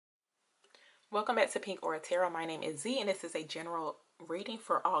Welcome back to Pink Aura Tarot. My name is Z, and this is a general reading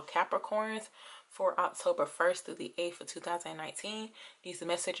for all Capricorns for October 1st through the 8th of 2019. These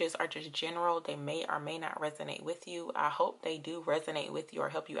messages are just general. They may or may not resonate with you. I hope they do resonate with you or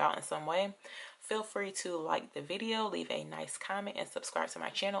help you out in some way. Feel free to like the video, leave a nice comment, and subscribe to my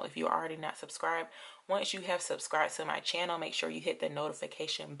channel if you are already not subscribed. Once you have subscribed to my channel, make sure you hit the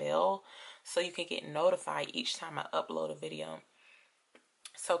notification bell so you can get notified each time I upload a video.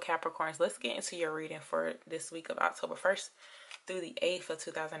 So Capricorns, let's get into your reading for this week of October 1st through the 8th of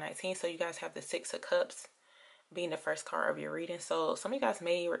 2019. So you guys have the Six of Cups being the first card of your reading. So some of you guys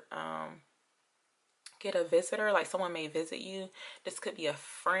may get a visitor, like someone may visit you. This could be a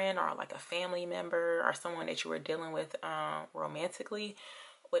friend or like a family member or someone that you were dealing with romantically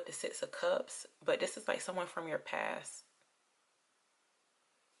with the Six of Cups. But this is like someone from your past.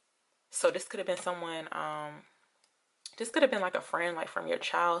 So this could have been someone... this could have been like a friend, like from your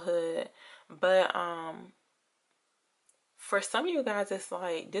childhood. But for some of you guys, it's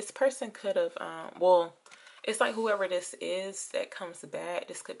like this person could have, well, it's like whoever this is that comes back.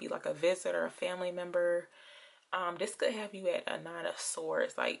 This could be like a visitor, a family member. This could have you at a Nine of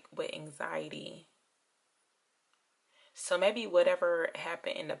Swords, like with anxiety. So maybe whatever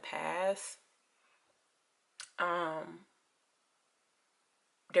happened in the past,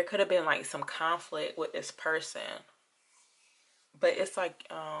 there could have been like some conflict with this person. But it's like,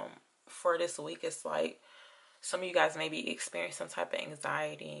 for this week, it's like some of you guys maybe experience some type of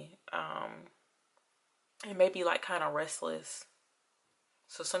anxiety, and maybe like kind of restless.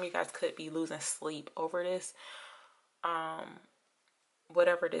 So some of you guys could be losing sleep over this,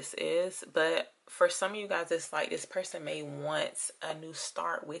 whatever this is. But for some of you guys, it's like this person may want a new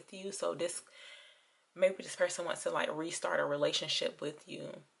start with you. So maybe this person wants to like restart a relationship with you.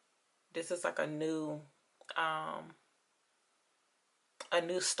 This is like a new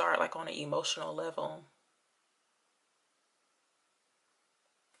start, like on an emotional level.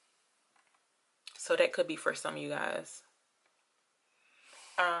 So that could be for some of you guys.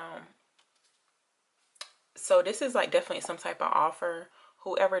 So this is like definitely some type of offer.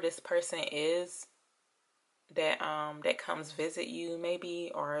 Whoever this person is that that comes visit you,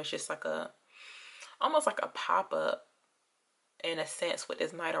 maybe, or it's just like almost like a pop-up in a sense with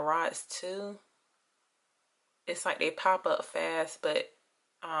this Knight of Rods too. It's like they pop up fast, but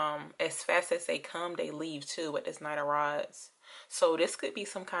as fast as they come, they leave too with this Knight of Rods. So this could be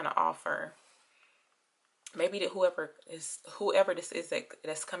some kind of offer. Maybe that whoever this is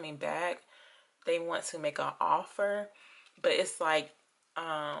that's coming back, they want to make an offer, but it's like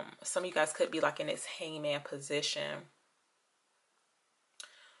some of you guys could be like in this hangman position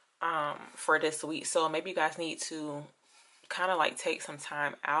for this week. So maybe you guys need to kind of like take some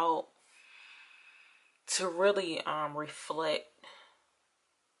time out to really reflect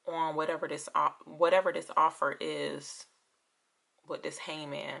on whatever this offer is with this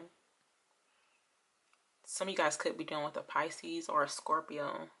hangman. Some of you guys could be dealing with a Pisces or a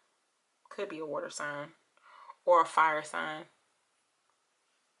Scorpio. Could be a water sign or a fire sign.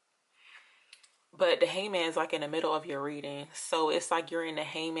 But the hangman is like in the middle of your reading. So it's like you're in the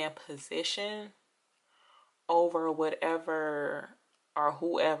hangman position over whatever or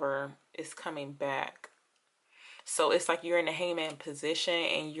whoever is coming back. So it's like you're in the hangman position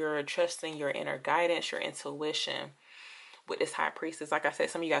and you're trusting your inner guidance, your intuition with this high priestess. Like I said,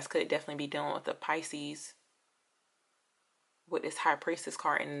 some of you guys could definitely be dealing with the Pisces with this high priestess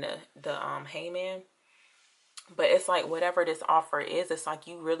card in the hangman. But it's like whatever this offer is, it's like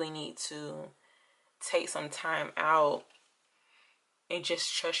you really need to take some time out and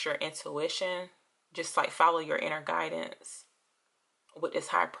just trust your intuition. Just like follow your inner guidance with this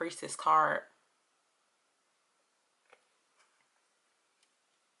high priestess card.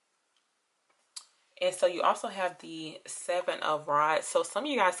 And so you also have the Seven of Rods. So some of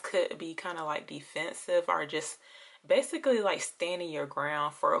you guys could be kind of like defensive or just basically like standing your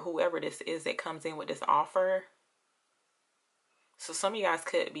ground for whoever this is that comes in with this offer. So some of you guys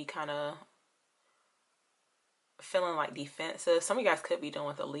could be kind of feeling like defensive. Some of you guys could be dealing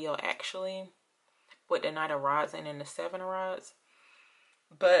with a Leo actually with the Knight of Rods and then the Seven of Rods.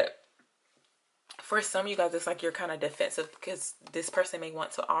 But for some of you guys, it's like you're kind of defensive because this person may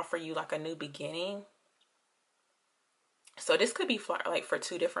want to offer you like a new beginning. So this could be like for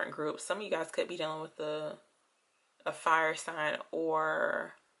two different groups. Some of you guys could be dealing with a fire sign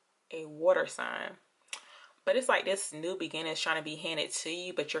or a water sign. But it's like this new beginning is trying to be handed to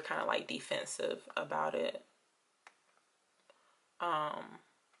you, but you're kind of like defensive about it.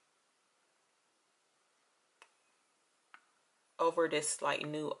 Over this like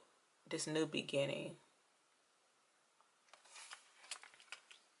new beginning.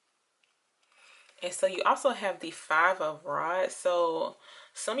 And so you also have the Five of Rods. So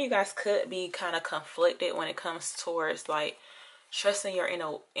some of you guys could be kind of conflicted when it comes towards like trusting your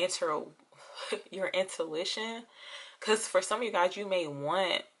your intuition. Because for some of you guys, you may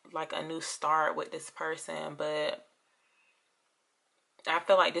want like a new start with this person, but I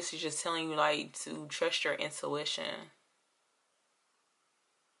feel like this is just telling you like to trust your intuition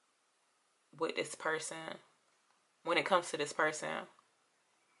with this person when it comes to this person.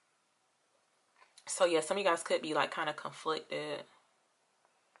 So yeah, some of you guys could be like kind of conflicted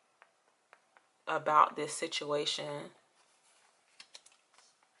about this situation.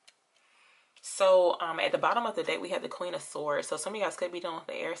 So at the bottom of the deck, we have the Queen of Swords. So some of you guys could be dealing with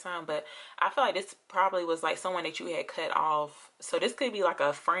the air sign, but I feel like this probably was like someone that you had cut off. So this could be like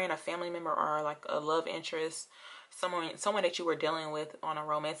a friend, a family member, or like a love interest, someone that you were dealing with on a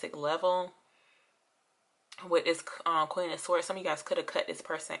romantic level. With this Queen of Swords, some of you guys could have cut this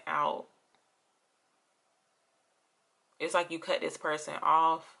person out. It's like you cut this person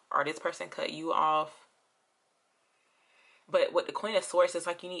off, or this person cut you off. But with the Queen of Swords, it's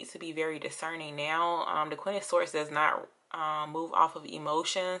like you need to be very discerning now. The Queen of Swords does not move off of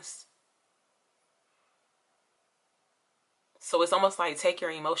emotions. So it's almost like take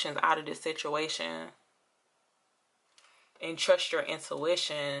your emotions out of this situation and trust your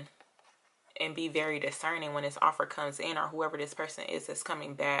intuition and be very discerning when this offer comes in, or whoever this person is that's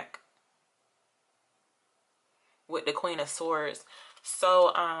coming back with the Queen of Swords.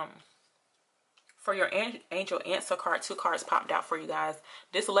 So for your angel answer card, 2 cards popped out for you guys.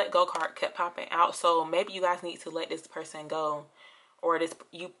 This let go card kept popping out. So maybe you guys need to let this person go, or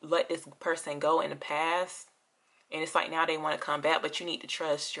you let this person go in the past, and it's like now they want to come back, but you need to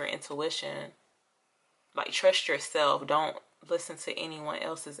trust your intuition. Like trust yourself. Don't listen to anyone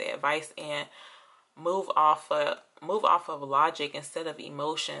else's advice and move off of logic instead of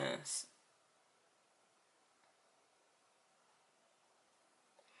emotions.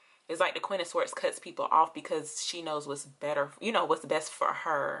 It's like the Queen of Swords cuts people off because she knows what's better, what's best for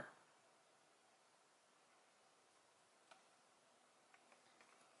her.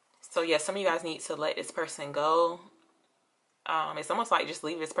 So yeah, some of you guys need to let this person go. It's almost like just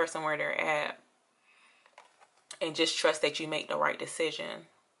leave this person where they're at and just trust that you make the right decision.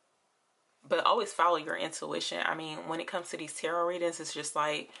 But always follow your intuition. I mean, when it comes to these tarot readings, it's just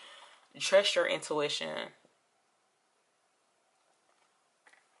like trust your intuition.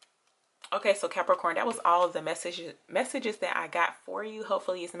 Okay, so Capricorn, that was all of the messages that I got for you.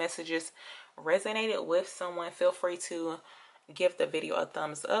 Hopefully these messages resonated with someone. Feel free to give the video a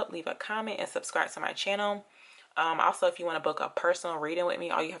thumbs up, leave a comment, and subscribe to my channel. Also, if you want to book a personal reading with me,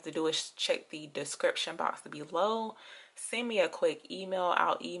 all you have to do is check the description box below. Send me a quick email.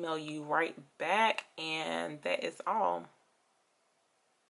 I'll email you right back. And that is all.